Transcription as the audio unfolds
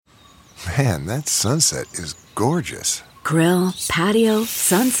Man, that sunset is gorgeous. Grill, patio,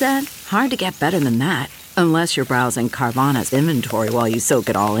 sunset. Hard to get better than that. Unless you're browsing Carvana's inventory while you soak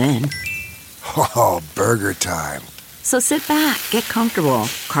it all in. Oh, burger time. So sit back, get comfortable.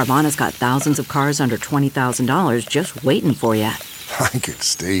 Carvana's got thousands of cars under $20,000 just waiting for you. I could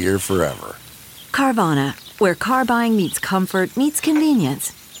stay here forever. Carvana, where car buying meets comfort meets convenience.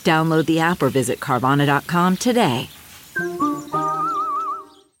 Download the app or visit Carvana.com today.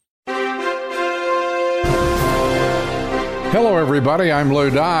 Hello, everybody. I'm Lou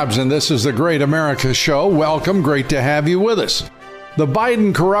Dobbs, and this is the Great America Show. Welcome. Great to have you with us. The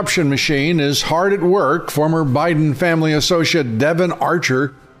Biden corruption machine is hard at work. Former Biden family associate Devon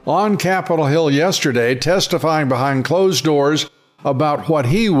Archer on Capitol Hill yesterday testifying behind closed doors about what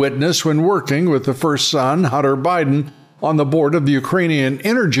he witnessed when working with the first son, Hunter Biden, on the board of the Ukrainian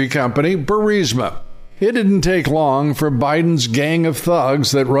energy company Burisma. It didn't take long for Biden's gang of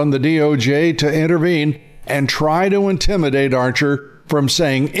thugs that run the DOJ to intervene and try to intimidate Archer from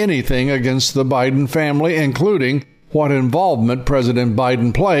saying anything against the Biden family, including what involvement President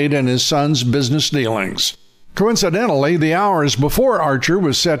Biden played in his son's business dealings. Coincidentally, the hours before Archer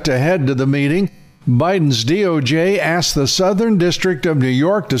was set to head to the meeting, Biden's DOJ asked the Southern District of New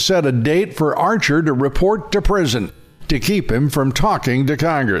York to set a date for Archer to report to prison to keep him from talking to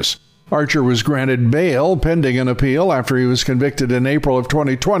Congress. Archer was granted bail pending an appeal after he was convicted in April of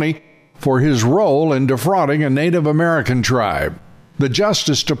 2020 for his role in defrauding a Native American tribe. The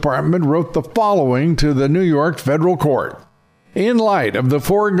Justice Department wrote the following to the New York federal court. In light of the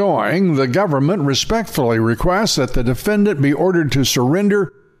foregoing, the government respectfully requests that the defendant be ordered to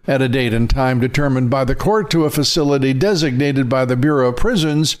surrender at a date and time determined by the court to a facility designated by the Bureau of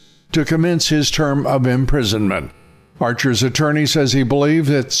Prisons to commence his term of imprisonment. Archer's attorney says he believes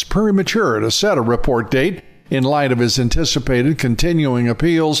it's premature to set a report date in light of his anticipated continuing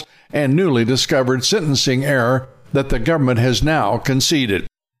appeals and newly discovered sentencing error that the government has now conceded.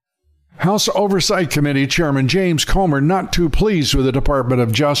 House Oversight Committee Chairman James Comer not too pleased with the Department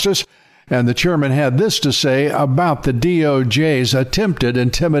of Justice, and the chairman had this to say about the DOJ's attempted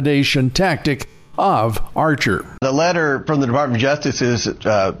intimidation tactic of Archer. The letter from the Department of Justice is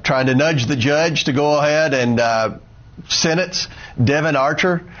trying to nudge the judge to go ahead and sentence Devon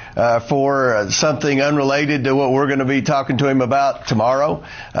Archer for something unrelated to what we're going to be talking to him about tomorrow.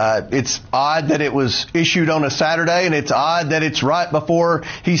 It's odd that it was issued on a Saturday, and it's odd that it's right before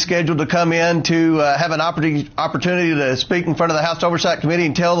he's scheduled to come in to have an opportunity to speak in front of the House Oversight Committee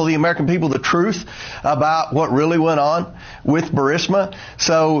and tell the American people the truth about what really went on with Burisma.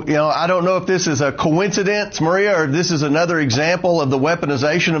 So, I don't know if this is a coincidence, Maria, or if this is another example of the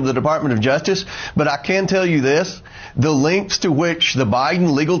weaponization of the Department of Justice, but I can tell you this. The lengths to which the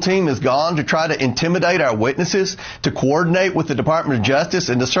Biden legal team has gone to try to intimidate our witnesses, to coordinate with the Department of Justice,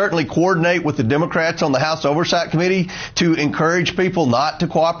 and to certainly coordinate with the Democrats on the House Oversight Committee to encourage people not to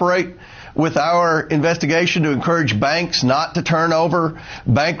cooperate with our investigation, to encourage banks not to turn over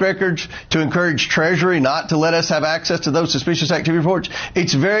bank records, to encourage Treasury not to let us have access to those suspicious activity reports.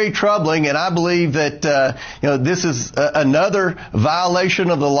 It's very troubling, and I believe that this is another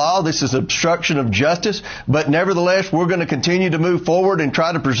violation of the law. This is obstruction of justice, but nevertheless, we're going to continue to move forward and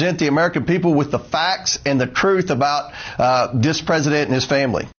try to present the American people with the facts and the truth about this president and his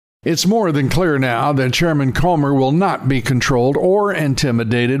family. It's more than clear now that Chairman Comer will not be controlled or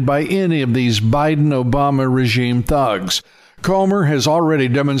intimidated by any of these Biden-Obama regime thugs. Comer has already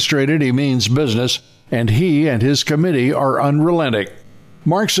demonstrated he means business, and he and his committee are unrelenting.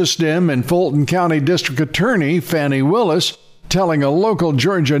 Marxist Dem and Fulton County District Attorney Fani Willis telling a local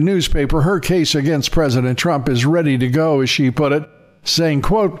Georgia newspaper her case against President Trump is ready to go, as she put it, saying,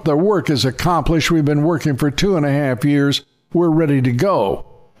 quote, "The work is accomplished. We've been working for 2.5 years. We're ready to go."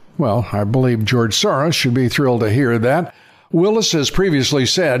 Well, I believe George Soros should be thrilled to hear that. Willis has previously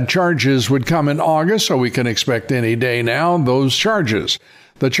said charges would come in August, so we can expect any day now those charges.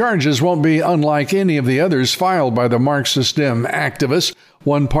 The charges won't be unlike any of the others filed by the Marxist Dem activists,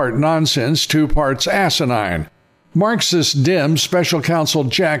 one part nonsense, two parts asinine. Marxist Dem Special Counsel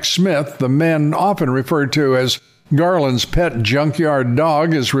Jack Smith, the man often referred to as Garland's pet junkyard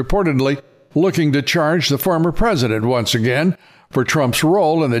dog, is reportedly looking to charge the former president once again for Trump's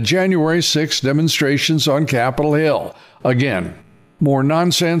role in the January 6 demonstrations on Capitol Hill. Again, more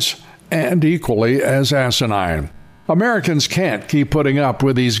nonsense and equally as asinine. Americans can't keep putting up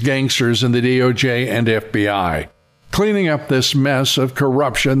with these gangsters in the DOJ and FBI. Cleaning up this mess of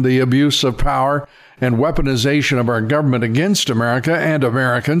corruption, the abuse of power, and weaponization of our government against America and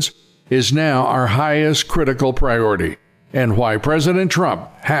Americans is now our highest critical priority, and why President Trump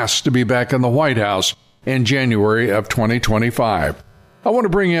has to be back in the White House in January of 2025. I want to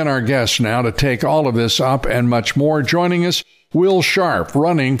bring in our guest now to take all of this up and much more. Joining us, Will Sharpe,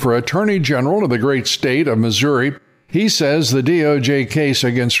 running for Attorney General of the great state of Missouri. He says the DOJ case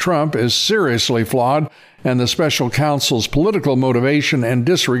against Trump is seriously flawed, and the special counsel's political motivation and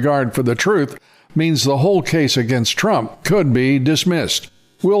disregard for the truth means the whole case against Trump could be dismissed.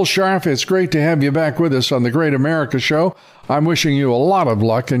 Will Sharpe, it's great to have you back with us on the Great America Show. I'm wishing you a lot of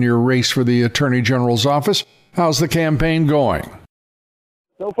luck in your race for the Attorney General's office. How's the campaign going?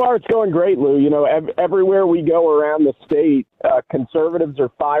 So far, it's going great, Lou. You know, everywhere we go around the state, conservatives are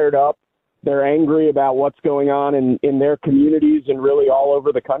fired up. They're angry about what's going on in their communities and really all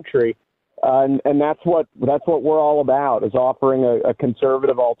over the country. And that's what we're all about, is offering a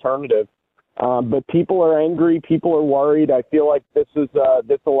conservative alternative. But people are angry. People are worried. I feel like this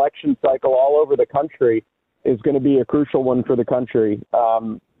election cycle all over the country is going to be a crucial one for the country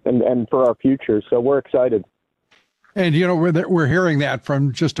and for our future. So we're excited. And, you know, we're hearing that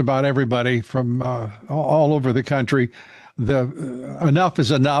from just about everybody from all over the country. Enough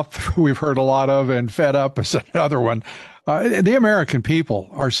is enough, we've heard a lot of, and fed up is another one. The American people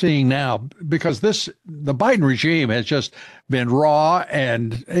are seeing now, because the Biden regime has just been raw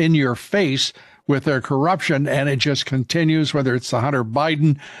and in your face with their corruption, and it just continues, whether it's the Hunter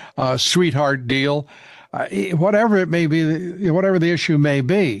Biden sweetheart deal, whatever it may be, whatever the issue may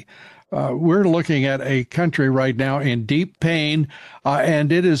be. We're looking at a country right now in deep pain,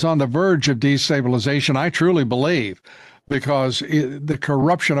 and it is on the verge of destabilization, I truly believe, because the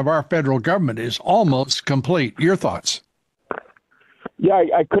corruption of our federal government is almost complete. Your thoughts? Yeah,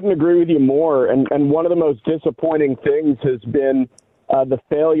 I couldn't agree with you more. And one of the most disappointing things has been the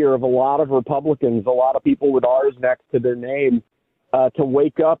failure of a lot of Republicans, a lot of people with R's next to their name, to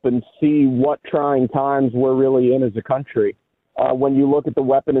wake up and see what trying times we're really in as a country. When you look at the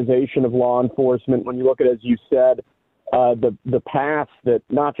weaponization of law enforcement, when you look at, as you said, the path that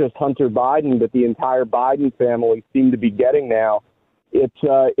not just Hunter Biden, but the entire Biden family seem to be getting now, it's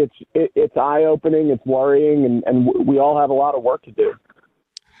eye-opening, it's worrying, and we all have a lot of work to do.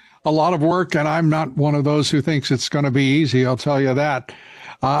 A lot of work, and I'm not one of those who thinks it's going to be easy, I'll tell you that.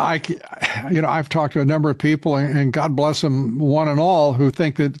 I've talked to a number of people, and God bless them, one and all, who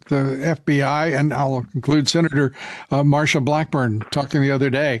think that the FBI, and I'll include Senator Marsha Blackburn talking the other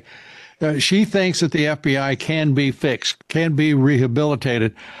day, she thinks that the FBI can be fixed, can be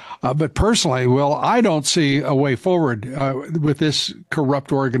rehabilitated. But personally, Will, I don't see a way forward with this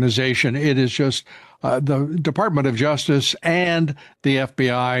corrupt organization. It is just the Department of Justice and the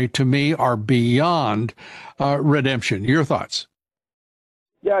FBI, to me, are beyond redemption. Your thoughts?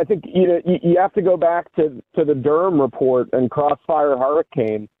 Yeah, I think you have to go back to the Durham report and Crossfire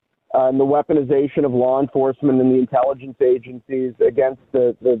Hurricane and the weaponization of law enforcement and the intelligence agencies against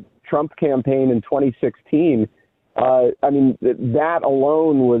the Trump campaign in 2016. I mean, that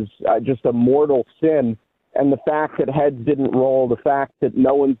alone was just a mortal sin. And the fact that heads didn't roll, the fact that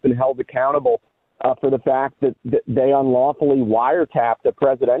no one's been held accountable for the fact that they unlawfully wiretapped a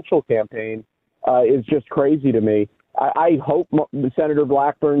presidential campaign is just crazy to me. I hope Senator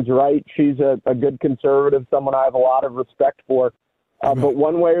Blackburn's right. She's a good conservative, someone I have a lot of respect for. But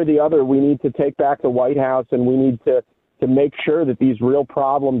one way or the other, we need to take back the White House, and we need to make sure that these real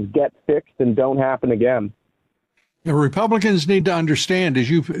problems get fixed and don't happen again. The Republicans need to understand, as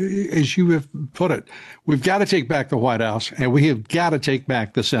you have put it, we've got to take back the White House, and we have got to take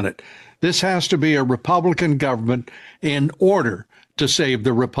back the Senate. This has to be a Republican government in order to save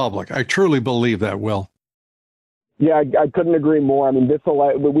the Republic. I truly believe that, Will. Yeah, I couldn't agree more. I mean,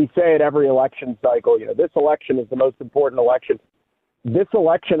 we say it every election cycle. This election is the most important election. This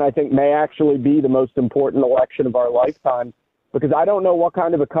election, I think, may actually be the most important election of our lifetime, because I don't know what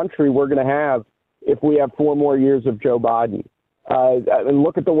kind of a country we're going to have if we have 4 more years of Joe Biden. And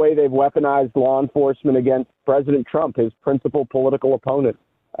look at the way they've weaponized law enforcement against President Trump, his principal political opponent.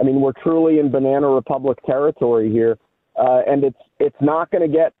 I mean, we're truly in banana republic territory here. And it's not going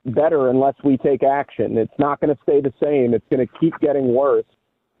to get better unless we take action. It's not going to stay the same. It's going to keep getting worse.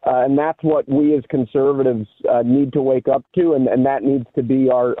 And that's what we as conservatives need to wake up to, and that needs to be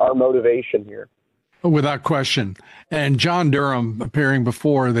our motivation here. Without question. And John Durham, appearing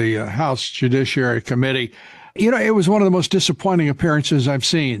before the House Judiciary Committee, it was one of the most disappointing appearances I've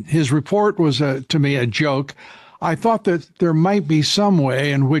seen. His report was, to me, a joke. I thought that there might be some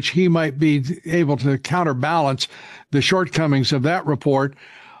way in which he might be able to counterbalance the shortcomings of that report.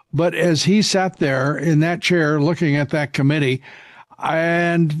 But as he sat there in that chair looking at that committee,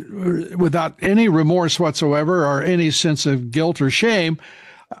 and without any remorse whatsoever or any sense of guilt or shame,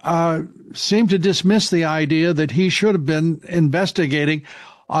 seemed to dismiss the idea that he should have been investigating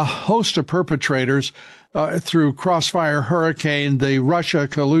a host of perpetrators through Crossfire Hurricane, the Russia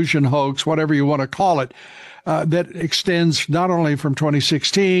collusion hoax, whatever you want to call it, that extends not only from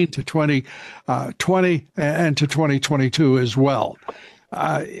 2016 to 2020 and to 2022 as well.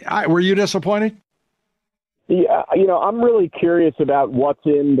 Were you disappointed? Yeah, I'm really curious about what's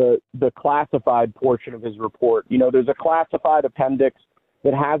in the classified portion of his report. There's a classified appendix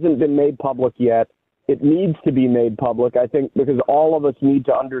that hasn't been made public yet. It needs to be made public, I think, because all of us need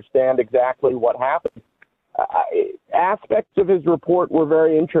to understand exactly what happened. Aspects of his report were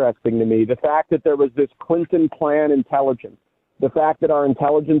very interesting to me. The fact that there was this Clinton plan intelligence, the fact that our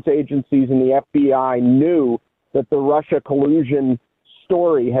intelligence agencies and the FBI knew that the Russia collusion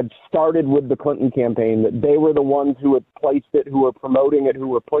story had started with the Clinton campaign, that they were the ones who had placed it, who were promoting it, who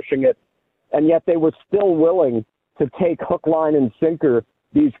were pushing it, and yet they were still willing to take hook, line, and sinker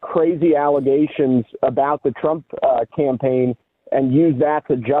these crazy allegations about the Trump campaign and use that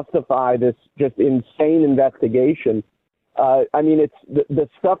to justify this just insane investigation. It's the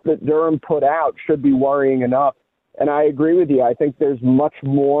stuff that Durham put out should be worrying enough. And I agree with you. I think there's much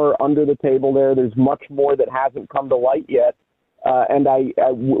more under the table there. There's much more that hasn't come to light yet. And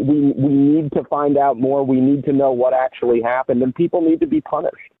we need to find out more. We need to know what actually happened, and people need to be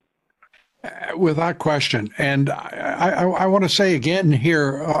punished. Without question. And I want to say again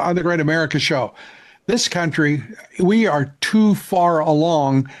here on the Great America Show, this country, we are too far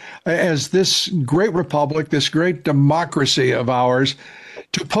along as this great republic, this great democracy of ours,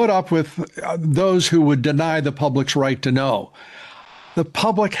 to put up with those who would deny the public's right to know. The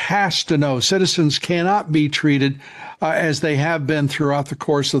public has to know. Citizens cannot be treated as they have been throughout the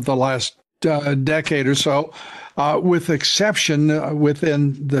course of the last decade or so, with exception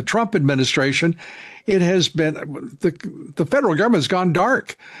within the Trump administration. It has been the federal government has gone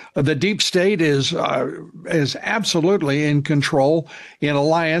dark. The deep state is absolutely in control, in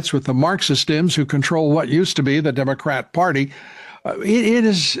alliance with the Marxist Dems, who control what used to be the Democrat Party. It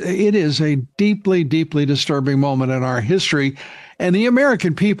is a deeply, deeply disturbing moment in our history. And the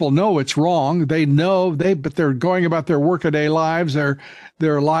American people know it's wrong. They know but they're going about their workaday lives,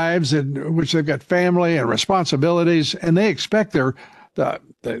 their lives in which they've got family and responsibilities, and they expect the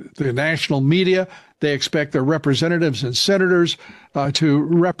national media, they expect their representatives and senators to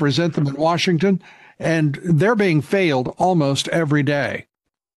represent them in Washington, and they're being failed almost every day.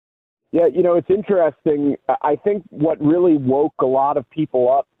 Yeah, it's interesting. I think what really woke a lot of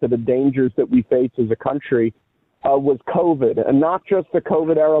people up to the dangers that we face as a country was COVID, and not just the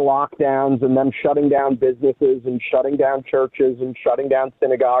COVID-era lockdowns and them shutting down businesses and shutting down churches and shutting down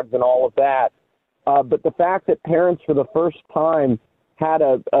synagogues and all of that, but the fact that parents for the first time had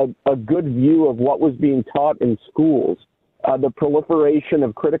a good view of what was being taught in schools, the proliferation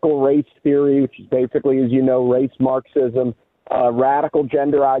of critical race theory, which is basically, as you know, race Marxism, radical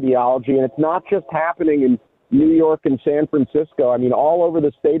gender ideology, and it's not just happening in New York and San Francisco. I mean, all over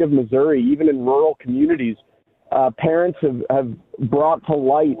the state of Missouri, even in rural communities, parents have brought to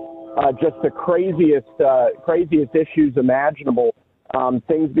light just the craziest issues imaginable,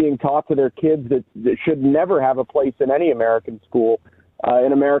 things being taught to their kids that should never have a place in any American school,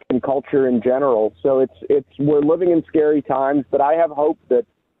 in American culture in general. So we're living in scary times, but I have hope that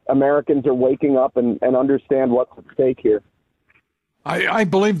Americans are waking up and understand what's at stake here. I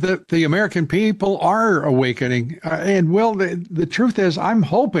believe that the American people are awakening. And, well, the truth is, I'm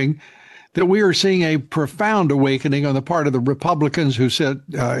hoping that we are seeing a profound awakening on the part of the Republicans who sit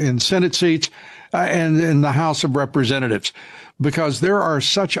in Senate seats and in the House of Representatives, because there are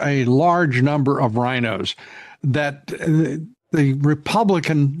such a large number of rhinos that the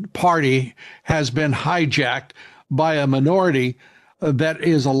Republican Party has been hijacked by a minority that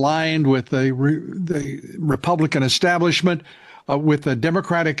is aligned with the Republican establishment, with the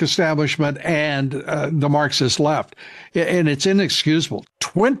Democratic establishment and the Marxist left. And it's inexcusable.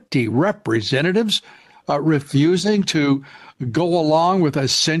 20 representatives refusing to go along with a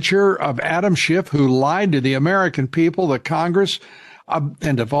censure of Adam Schiff, who lied to the American people, the Congress,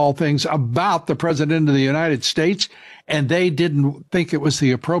 and of all things, about the President of the United States, and they didn't think it was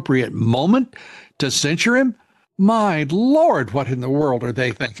the appropriate moment to censure him. My Lord, what in the world are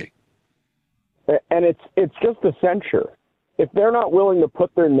they thinking? And it's just a censure. If they're not willing to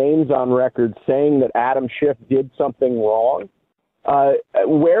put their names on record saying that Adam Schiff did something wrong,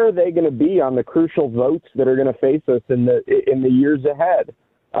 where are they going to be on the crucial votes that are going to face us in the years ahead?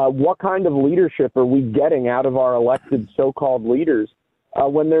 What kind of leadership are we getting out of our elected so-called leaders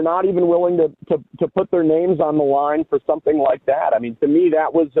when they're not even willing to put their names on the line for something like that? I mean, to me,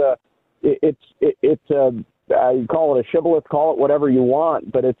 that was you call it a shibboleth, call it whatever you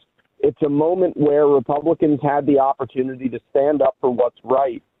want, but it's a moment where Republicans had the opportunity to stand up for what's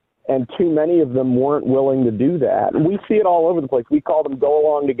right and too many of them weren't willing to do that. And we see it all over the place. We call them go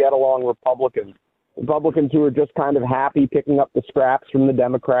along to get along Republicans. Republicans who are just kind of happy picking up the scraps from the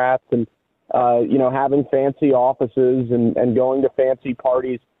Democrats and, having fancy offices and going to fancy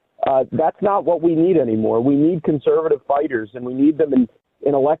parties. That's not what we need anymore. We need conservative fighters, and we need them in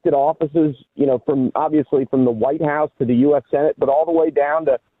elected offices, from the White House to the U.S. Senate, but all the way down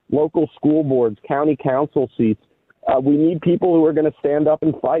to local school boards, county council seats. We need people who are going to stand up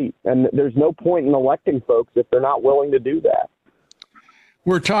and fight. And there's no point in electing folks if they're not willing to do that.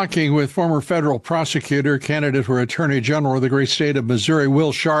 We're talking with former federal prosecutor, candidate for Attorney General of the great state of Missouri,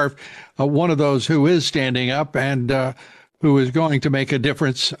 Will Scharf, one of those who is standing up and who is going to make a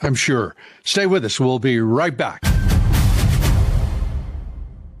difference, I'm sure. Stay with us. We'll be right back.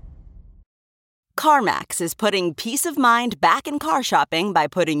 CarMax is putting peace of mind back in car shopping by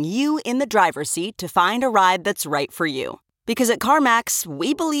putting you in the driver's seat to find a ride that's right for you. Because at CarMax,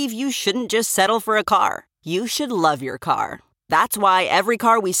 we believe you shouldn't just settle for a car. You should love your car. That's why every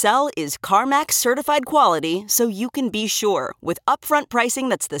car we sell is CarMax certified quality, so you can be sure with upfront pricing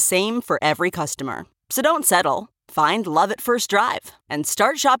that's the same for every customer. So don't settle. Find love at first drive and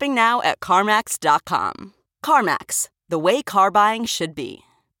start shopping now at CarMax.com. CarMax, the way car buying should be.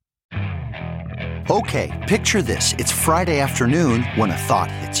 Okay, picture this. It's Friday afternoon when a thought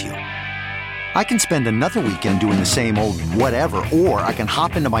hits you. I can spend another weekend doing the same old whatever, or I can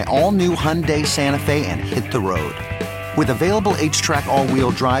hop into my all-new Hyundai Santa Fe and hit the road. With available H-Track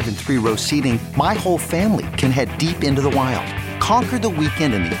all-wheel drive and 3-row seating, my whole family can head deep into the wild. Conquer the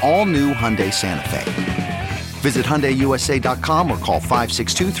weekend in the all-new Hyundai Santa Fe. Visit HyundaiUSA.com or call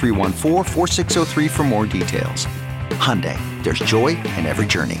 562-314-4603 for more details. Hyundai, there's joy in every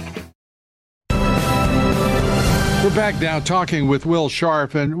journey. We're back now talking with Will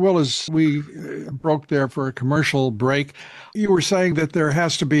Scharf. And Will, as we broke there for a commercial break, you were saying that there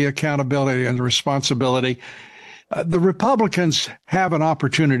has to be accountability and responsibility. The Republicans have an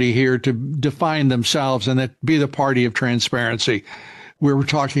opportunity here to define themselves and that be the party of transparency. You were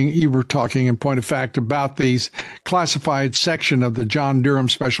talking in point of fact about these classified section of the John Durham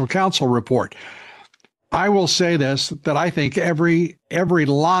Special Counsel report. I will say this, that I think every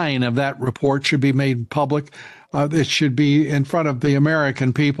line of that report should be made public. It should be in front of the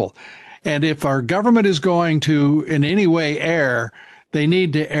American people. And if our government is going to in any way err, they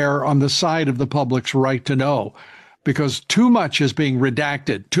need to err on the side of the public's right to know, because too much is being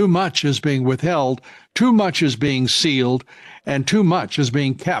redacted, too much is being withheld, too much is being sealed, and too much is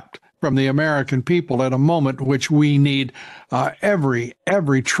being kept from the American people at a moment which we need every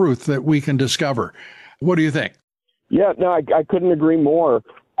truth that we can discover. What do you think? Yeah, no, I couldn't agree more.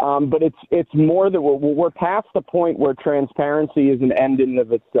 But it's more that we're past the point where transparency is an end in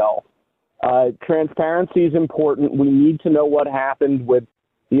of itself. Transparency is important. We need to know what happened with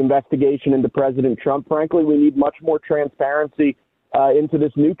the investigation into President Trump. Frankly, we need much more transparency into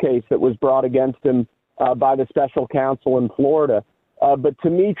this new case that was brought against him by the special counsel in Florida. But to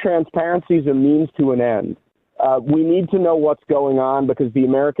me, transparency is a means to an end. We need to know what's going on because the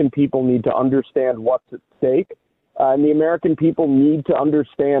American people need to understand what's at stake. And the American people need to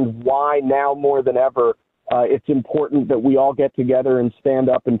understand why now more than ever it's important that we all get together and stand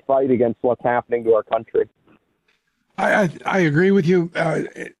up and fight against what's happening to our country. I agree with you.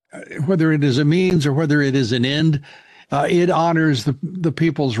 Whether it is a means or whether it is an end, it honors the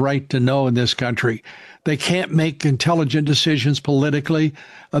people's right to know in this country. They can't make intelligent decisions politically.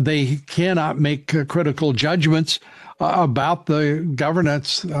 They cannot make critical judgments about the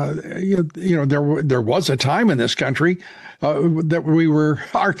governance. There was a time in this country that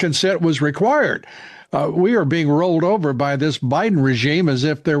our consent was required. We are being rolled over by this Biden regime as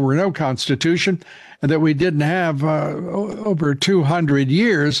if there were no Constitution and that we didn't have over 200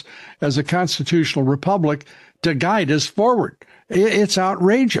 years as a constitutional republic to guide us forward. It's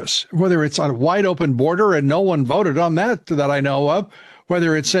outrageous, whether it's a wide open border and no one voted on that I know of,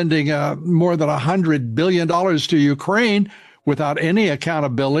 whether it's sending more than $100 billion to Ukraine without any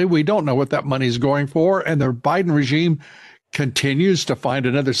accountability. We don't know what that money is going for. And the Biden regime continues to find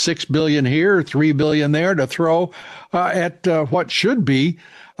another $6 billion here, $3 billion there to throw at what should be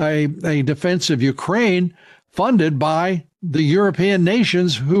a defense of Ukraine funded by the European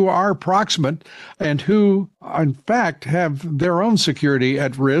nations who are proximate and who, in fact, have their own security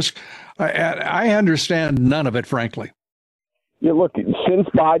at risk. I understand none of it, frankly. Yeah, look, since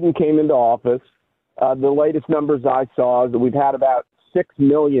Biden came into office, the latest numbers I saw is that we've had about 6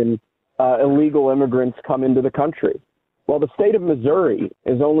 million illegal immigrants come into the country. Well, the state of Missouri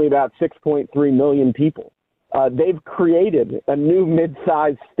is only about 6.3 million people. They've created a new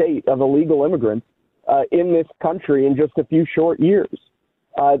mid-sized state of illegal immigrants in this country in just a few short years.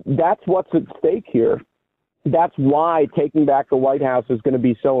 That's what's at stake here. That's why taking back the White House is going to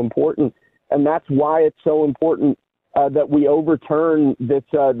be so important, and that's why it's so important that we overturn this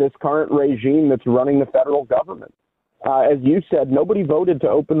current regime that's running the federal government. As you said, nobody voted to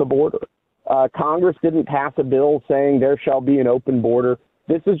open the border. Congress didn't pass a bill saying there shall be an open border.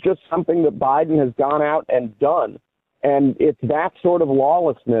 This is just something that Biden has gone out and done, and it's that sort of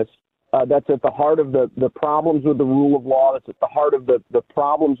lawlessness that's at the heart of the problems with the rule of law, that's at the heart of the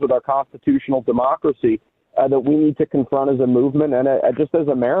problems with our constitutional democracy that we need to confront as a movement and just as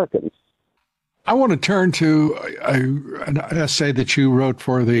Americans. I want to turn to an essay that you wrote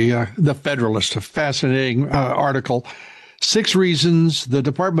for the Federalist, a fascinating article, 6 Reasons the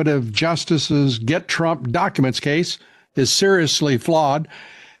Department of Justice's Get Trump Documents case is seriously flawed.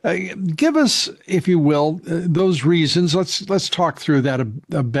 Give us, if you will, those reasons. Let's talk through that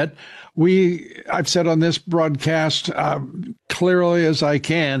a bit. I've said on this broadcast clearly as I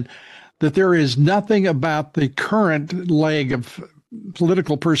can that there is nothing about the current leg of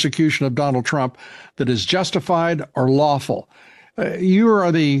political persecution of Donald Trump that is justified or lawful.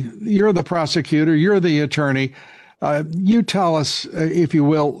 You're the prosecutor. You're the attorney. You tell us, if you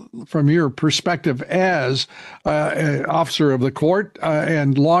will, from your perspective as an officer of the court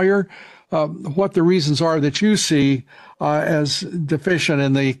and lawyer, what the reasons are that you see as deficient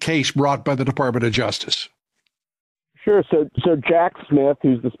in the case brought by the Department of Justice. Sure. So Jack Smith,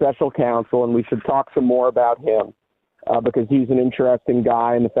 who's the special counsel, and we should talk some more about him because he's an interesting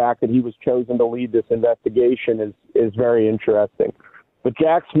guy, and the fact that he was chosen to lead this investigation is very interesting. But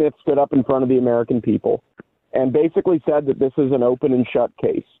Jack Smith stood up in front of the American people and basically said that this is an open and shut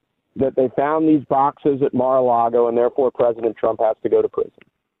case, that they found these boxes at Mar-a-Lago, and therefore President Trump has to go to prison.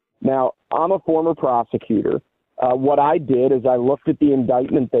 Now, I'm a former prosecutor. What I did is I looked at the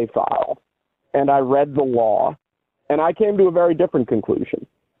indictment they filed, and I read the law, and I came to a very different conclusion.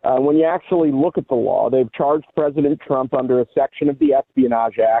 When you actually look at the law, they've charged President Trump under a section of the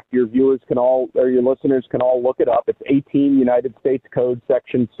Espionage Act. Your listeners can all look it up. It's 18 United States Code,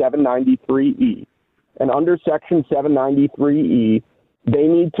 Section 793E. And under Section 793E, they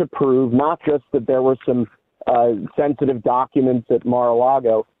need to prove not just that there were some sensitive documents at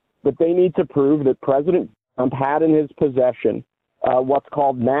Mar-a-Lago, but they need to prove that President Trump had in his possession what's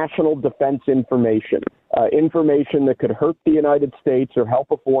called national defense information, information that could hurt the United States or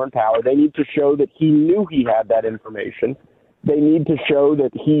help a foreign power. They need to show that he knew he had that information. They need to show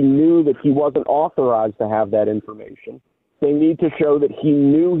that he knew that he wasn't authorized to have that information. They need to show that he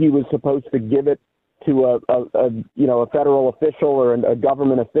knew he was supposed to give it to a federal official or a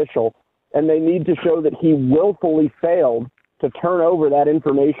government official, and they need to show that he willfully failed to turn over that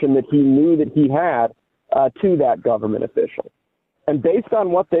information that he knew that he had to that government official. And based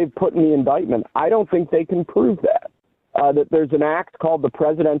on what they've put in the indictment, I don't think they can prove that. That there's an act called the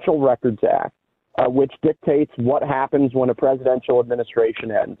Presidential Records Act, which dictates what happens when a presidential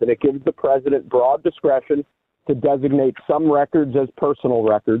administration ends, and it gives the president broad discretion to designate some records as personal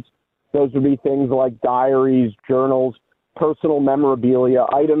records. Those would be things like diaries, journals, personal memorabilia,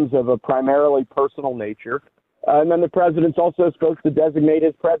 items of a primarily personal nature. And then the president's also supposed to designate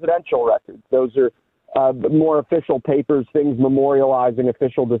his presidential records. Those are more official papers, things memorializing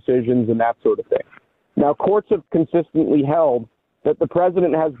official decisions and that sort of thing. Now, courts have consistently held that the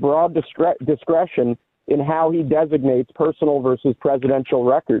president has broad discretion in how he designates personal versus presidential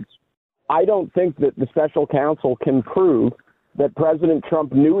records. I don't think that the special counsel can prove that President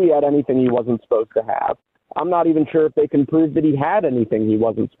Trump knew he had anything he wasn't supposed to have. I'm not even sure if they can prove that he had anything he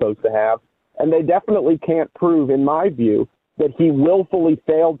wasn't supposed to have. And they definitely can't prove, in my view, that he willfully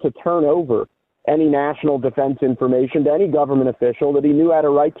failed to turn over any national defense information to any government official that he knew had a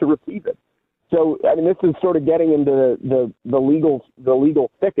right to receive it. So, I mean, this is sort of getting into the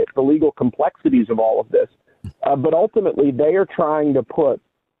legal thicket, the legal complexities of all of this. But ultimately, they are trying to put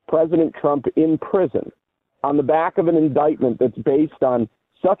President Trump in prison on the back of an indictment that's based on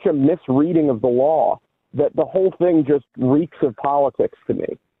such a misreading of the law that the whole thing just reeks of politics to me.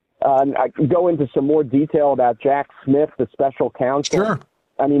 And I can go into some more detail about Jack Smith, the special counsel. Sure.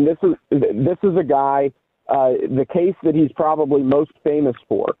 I mean, this is a guy, the case that he's probably most famous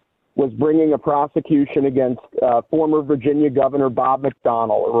for was bringing a prosecution against former Virginia Governor Bob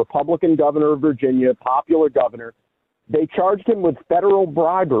McDonnell, a Republican governor of Virginia, popular governor. They charged him with federal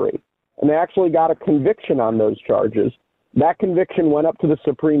bribery, and they actually got a conviction on those charges. That conviction went up to the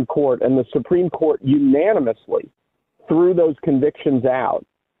Supreme Court, and the Supreme Court unanimously threw those convictions out,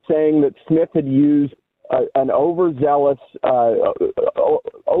 saying that Smith had used an overzealous,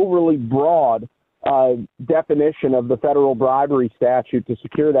 overly broad definition of the federal bribery statute to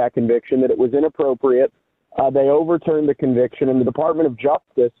secure that conviction, that it was inappropriate, They overturned the conviction, and the Department of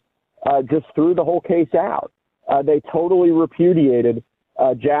Justice just threw the whole case out. They totally repudiated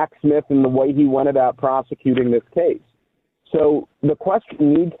Jack Smith and the way he went about prosecuting this case. So the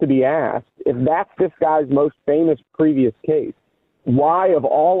question needs to be asked, if that's this guy's most famous previous case, why, of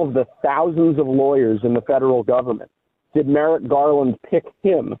all of the thousands of lawyers in the federal government, did Merrick Garland pick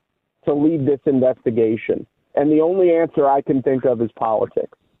him to lead this investigation? And the only answer I can think of is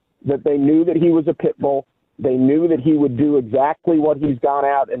politics, that they knew that he was a pit bull. They knew that he would do exactly what he's gone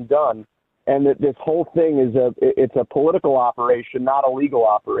out and done, and that this whole thing is a political operation, not a legal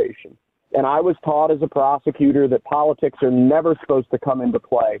operation. And I was taught as a prosecutor that politics are never supposed to come into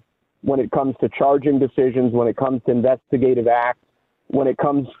play when it comes to charging decisions, when it comes to investigative acts, when it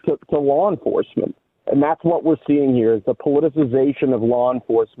comes to law enforcement. And that's what we're seeing here, is the politicization of law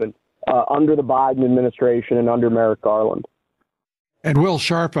enforcement under the Biden administration and under Merrick Garland. And Will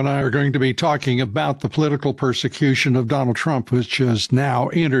Sharp and I are going to be talking about the political persecution of Donald Trump, which has now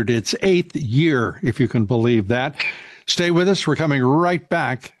entered its 8th year, if you can believe that. Stay with us. We're coming right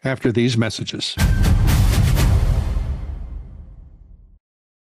back after these messages.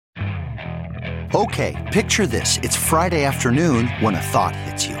 Okay, picture this. It's Friday afternoon when a thought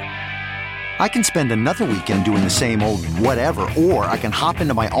hits you. I can spend another weekend doing the same old whatever, or I can hop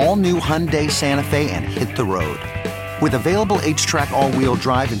into my all-new Hyundai Santa Fe and hit the road. With available H-Track all-wheel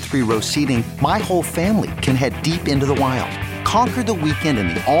drive and 3-row seating, my whole family can head deep into the wild. Conquer the weekend in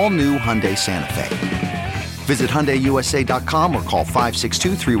the all-new Hyundai Santa Fe. Visit HyundaiUSA.com or call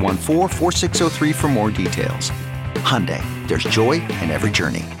 562-314-4603 for more details. Hyundai, there's joy in every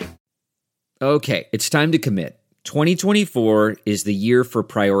journey. Okay, it's time to commit. 2024 is the year for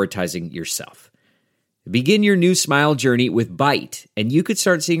prioritizing yourself. Begin your new smile journey with Byte, and you could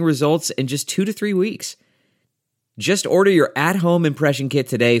start seeing results in just 2 to 3 weeks. Just order your at-home impression kit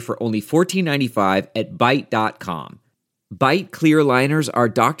today for only $14.95 at Byte.com. Byte clear liners are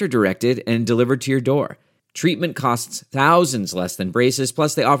doctor-directed and delivered to your door. Treatment costs thousands less than braces,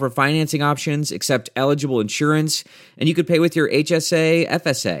 plus they offer financing options, accept eligible insurance, and you could pay with your HSA,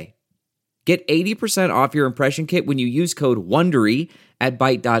 FSA. Get 80% off your impression kit when you use code WONDERY at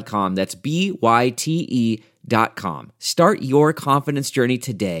Byte.com. That's BYTE.com. Start your confidence journey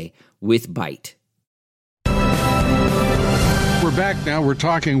today with Byte. We're back now. We're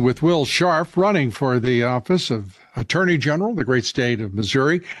talking with Will Sharp, running for the office of Attorney General, the great state of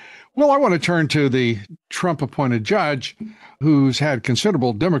Missouri. Well, I want to turn to the Trump-appointed judge who's had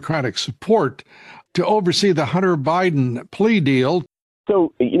considerable Democratic support to oversee the Hunter Biden plea deal.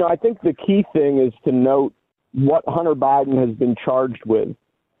 So, I think the key thing is to note what Hunter Biden has been charged with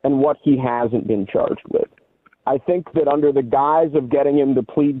and what he hasn't been charged with. I think that under the guise of getting him to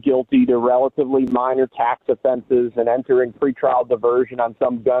plead guilty to relatively minor tax offenses and entering pretrial diversion on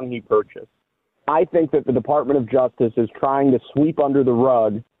some gun he purchased, I think that the Department of Justice is trying to sweep under the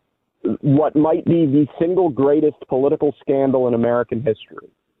rug what might be the single greatest political scandal in American history.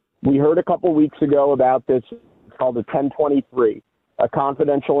 We heard a couple weeks ago about this. It's called the 1023, a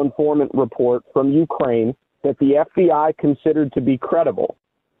confidential informant report from Ukraine that the FBI considered to be credible,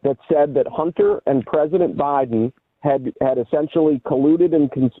 that said that Hunter and President Biden had essentially colluded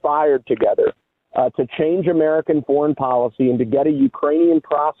and conspired together to change American foreign policy and to get a Ukrainian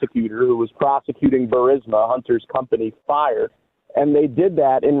prosecutor who was prosecuting Burisma, Hunter's company, fired. And they did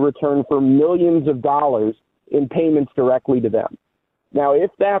that in return for millions of dollars in payments directly to them. Now, if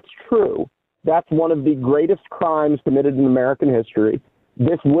that's true, that's one of the greatest crimes committed in American history.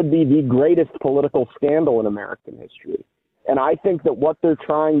 This would be the greatest political scandal in American history. And I think that what they're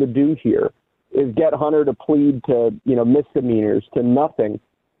trying to do here is get Hunter to plead to, misdemeanors, to nothing,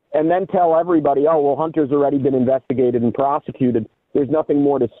 and then tell everybody, oh, well, Hunter's already been investigated and prosecuted. There's nothing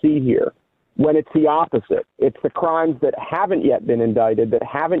more to see here. When it's the opposite. It's the crimes that haven't yet been indicted, that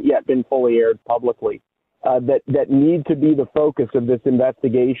haven't yet been fully aired publicly, that need to be the focus of this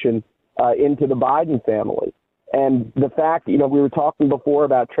investigation into the Biden family. And the fact, we were talking before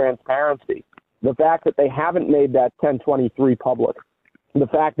about transparency, the fact that they haven't made that 1023 public, the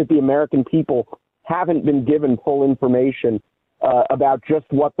fact that the American people haven't been given full information about just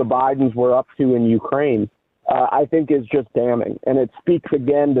what the Bidens were up to in Ukraine, I think is just damning. And it speaks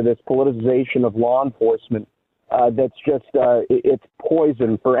again to this politicization of law enforcement that's just, it's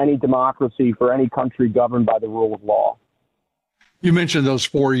poison for any democracy, for any country governed by the rule of law. You mentioned those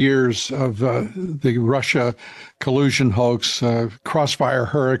 4 years of the Russia collusion hoax, Crossfire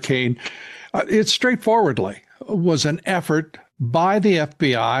Hurricane. It straightforwardly was an effort by the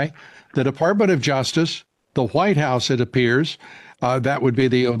FBI, the Department of Justice, the White House, it appears, that would be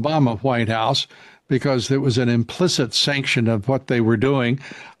the Obama White House, because it was an implicit sanction of what they were doing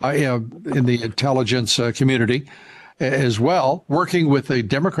in the intelligence community as well, working with the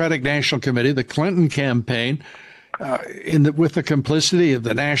Democratic National Committee, the Clinton campaign, with the complicity of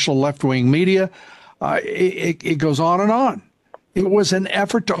the national left-wing media. It goes on and on. It was an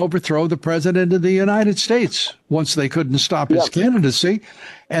effort to overthrow the president of the United States once they couldn't stop his candidacy.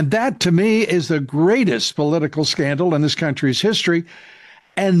 And that, to me, is the greatest political scandal in this country's history.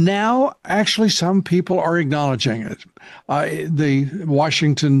 And now, actually, some people are acknowledging it. The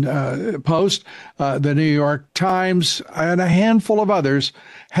Washington Post, the New York Times, and a handful of others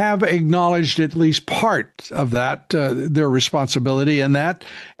have acknowledged at least part of that, their responsibility in that,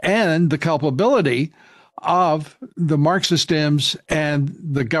 and the culpability of the Marxist Dems and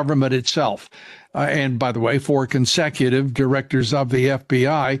the government itself. And by the way, 4 consecutive directors of the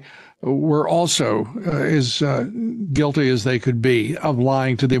FBI were also as guilty as they could be of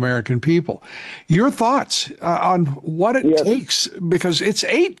lying to the American people. Your thoughts on what it takes, because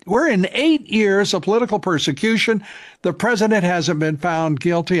we're in 8 years of political persecution. The president hasn't been found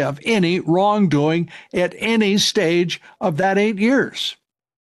guilty of any wrongdoing at any stage of that 8 years.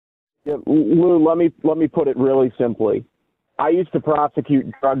 Yeah, Lou, let me put it really simply. I used to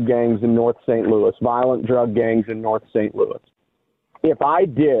prosecute drug gangs in North St. Louis, violent drug gangs in North St. Louis. If I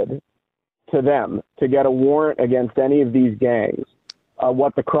did to them to get a warrant against any of these gangs,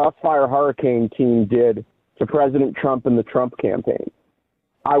 what the Crossfire Hurricane team did to President Trump and the Trump campaign,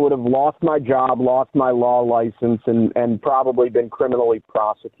 I would have lost my job, lost my law license, and probably been criminally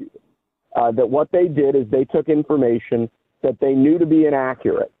prosecuted. That what they did is they took information that they knew to be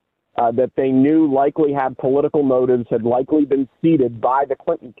inaccurate, that they knew likely had political motives, had likely been seeded by the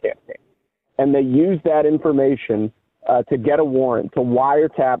Clinton campaign. And they used that information to get a warrant to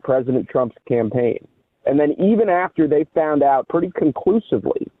wiretap President Trump's campaign. And then even after they found out pretty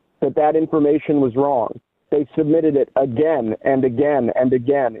conclusively that that information was wrong, they submitted it again and again and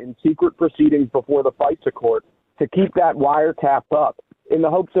again in secret proceedings before the FISA court to keep that wiretap up in the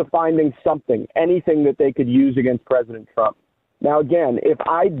hopes of finding something, anything that they could use against President Trump. Now, again, if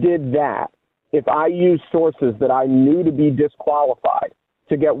I did that, if I used sources that I knew to be disqualified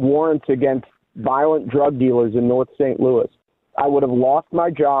to get warrants against violent drug dealers in North St. Louis, I would have lost my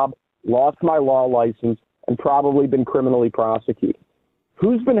job, lost my law license, and probably been criminally prosecuted.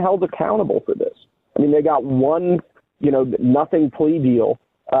 Who's been held accountable for this? I mean, they got one, nothing plea deal,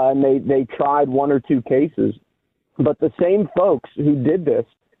 and they tried 1 or 2 cases. But the same folks who did this,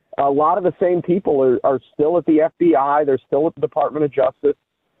 a lot of the same people are still at the FBI, they're still at the Department of Justice,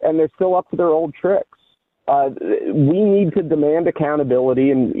 and they're still up to their old tricks. We need to demand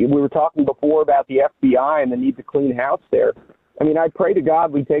accountability, and we were talking before about the FBI and the need to clean house there. I mean, I pray to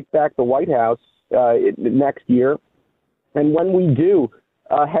God we take back the White House next year, and when we do,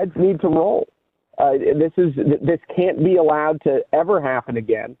 heads need to roll. This can't be allowed to ever happen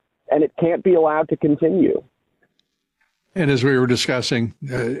again, and it can't be allowed to continue. And as we were discussing,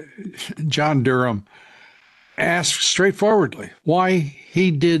 John Durham asked straightforwardly why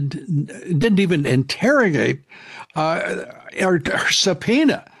he didn't even interrogate or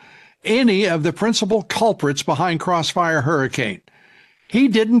subpoena any of the principal culprits behind Crossfire Hurricane. He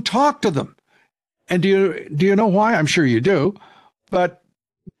didn't talk to them. And do you know why? I'm sure you do. But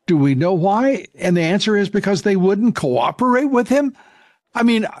do we know why? And the answer is because they wouldn't cooperate with him. I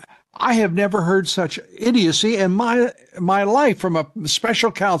mean, I have never heard such idiocy in my life from a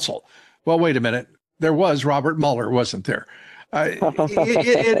special counsel. Well, wait a minute. There was Robert Mueller, wasn't there? It's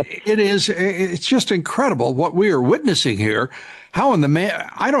just incredible what we are witnessing here. How in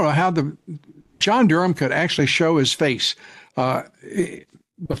the I don't know how John Durham could actually show his face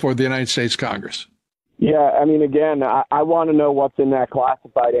before the United States Congress. Yeah, I mean, again, I want to know what's in that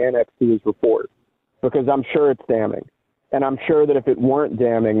classified annex to his report, because I'm sure it's damning. And I'm sure that if it weren't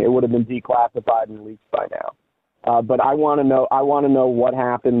damning, it would have been declassified and leaked by now. But I want to know what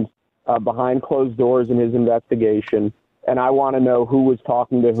happened behind closed doors in his investigation, and I want to know who was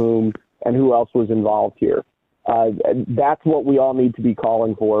talking to whom and who else was involved here. That's what we all need to be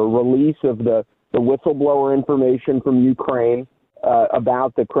calling for: a release of the whistleblower information from Ukraine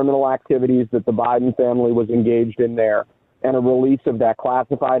about the criminal activities that the Biden family was engaged in there, and a release of that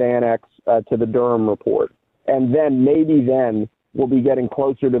classified annex to the Durham report. And then maybe then we'll be getting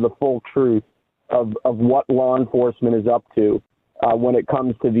closer to the full truth of what law enforcement is up to when it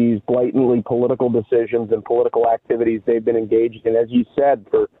comes to these blatantly political decisions and political activities they've been engaged in, as you said,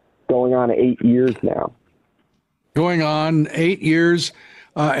 for going on 8 years now. Going on 8 years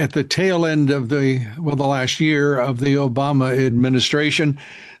at the tail end of the last year of the Obama administration.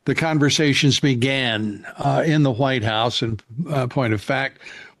 The conversations began in the White House, and point of fact,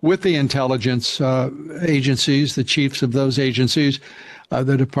 with the intelligence agencies, the chiefs of those agencies,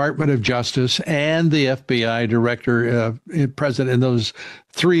 the Department of Justice, and the FBI director, present in those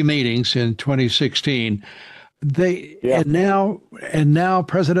 3 meetings in 2016. And now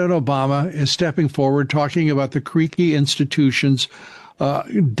President Obama is stepping forward, talking about the creaky institutions,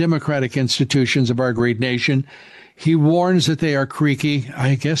 democratic institutions of our great nation. He warns that they are creaky,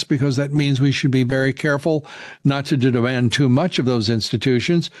 I guess, because that means we should be very careful not to demand too much of those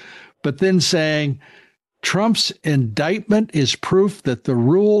institutions, but then saying Trump's indictment is proof that the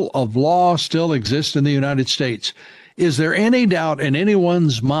rule of law still exists in the United States. Is there any doubt in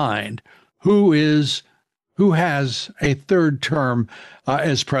anyone's mind who has a third term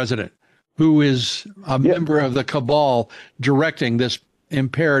as president, who is a member of the cabal directing this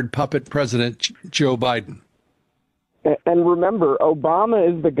impaired puppet president, Joe Biden? And remember,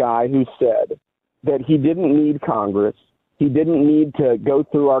 Obama is the guy who said that he didn't need Congress. He didn't need to go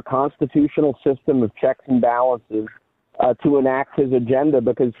through our constitutional system of checks and balances to enact his agenda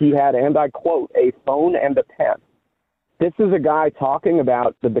because he had, and I quote, a phone and a pen. This is a guy talking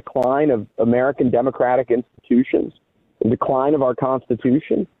about the decline of American democratic institutions, the decline of our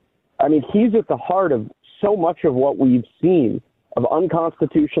Constitution. I mean, he's at the heart of so much of what we've seen of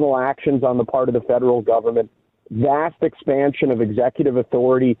unconstitutional actions on the part of the federal government, vast expansion of executive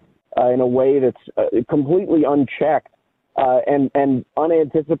authority in a way that's completely unchecked and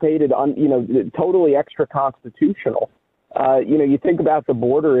unanticipated, totally extra constitutional. You think about the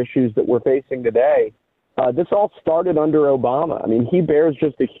border issues that we're facing today. This all started under Obama. I mean, he bears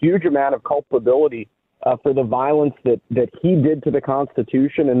just a huge amount of culpability for the violence that he did to the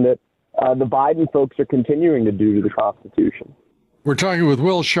Constitution and that the Biden folks are continuing to do to the Constitution. We're talking with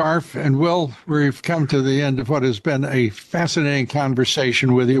Will Scharf, and Will, we've come to the end of what has been a fascinating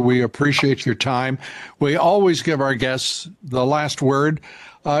conversation with you. We appreciate your time. We always give our guests the last word.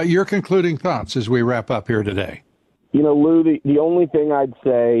 Your concluding thoughts as we wrap up here today. Lou, the only thing I'd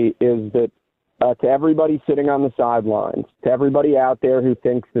say is that to everybody sitting on the sidelines, to everybody out there who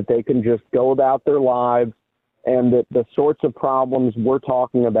thinks that they can just go about their lives and that the sorts of problems we're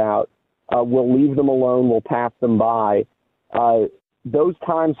talking about will leave them alone, will pass them by, those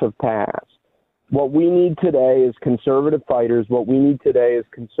times have passed. What we need today is conservative fighters. What we need today is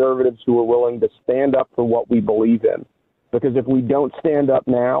conservatives who are willing to stand up for what we believe in. Because if we don't stand up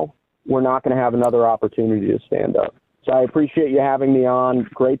now, we're not going to have another opportunity to stand up. So I appreciate you having me on.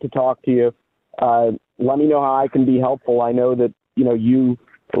 Great to talk to you. Let me know how I can be helpful. I know that, a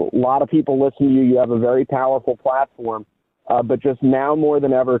lot of people listen to you. You have a very powerful platform. But just now more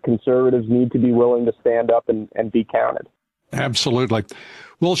than ever, conservatives need to be willing to stand up and be counted. Absolutely.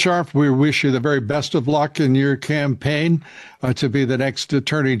 Will Scharf, we wish you the very best of luck in your campaign to be the next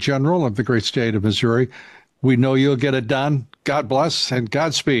Attorney General of the great state of Missouri. We know you'll get it done. God bless and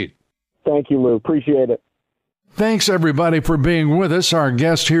Godspeed. Thank you, Lou. Appreciate it. Thanks, everybody, for being with us. Our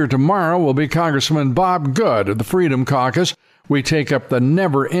guest here tomorrow will be Congressman Bob Good of the Freedom Caucus. We take up the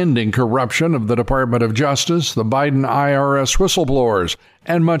never-ending corruption of the Department of Justice, the Biden IRS whistleblowers,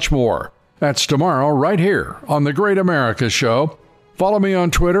 and much more. That's tomorrow right here on The Great America Show. Follow me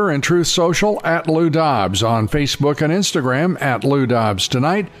on Twitter and Truth Social at Lou Dobbs, on Facebook and Instagram at Lou Dobbs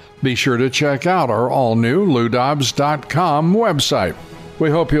Tonight. Be sure to check out our all-new LouDobbs.com website.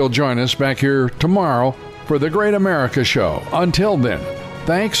 We hope you'll join us back here tomorrow for The Great America Show. Until then,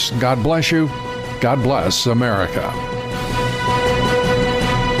 thanks, God bless you, God bless America.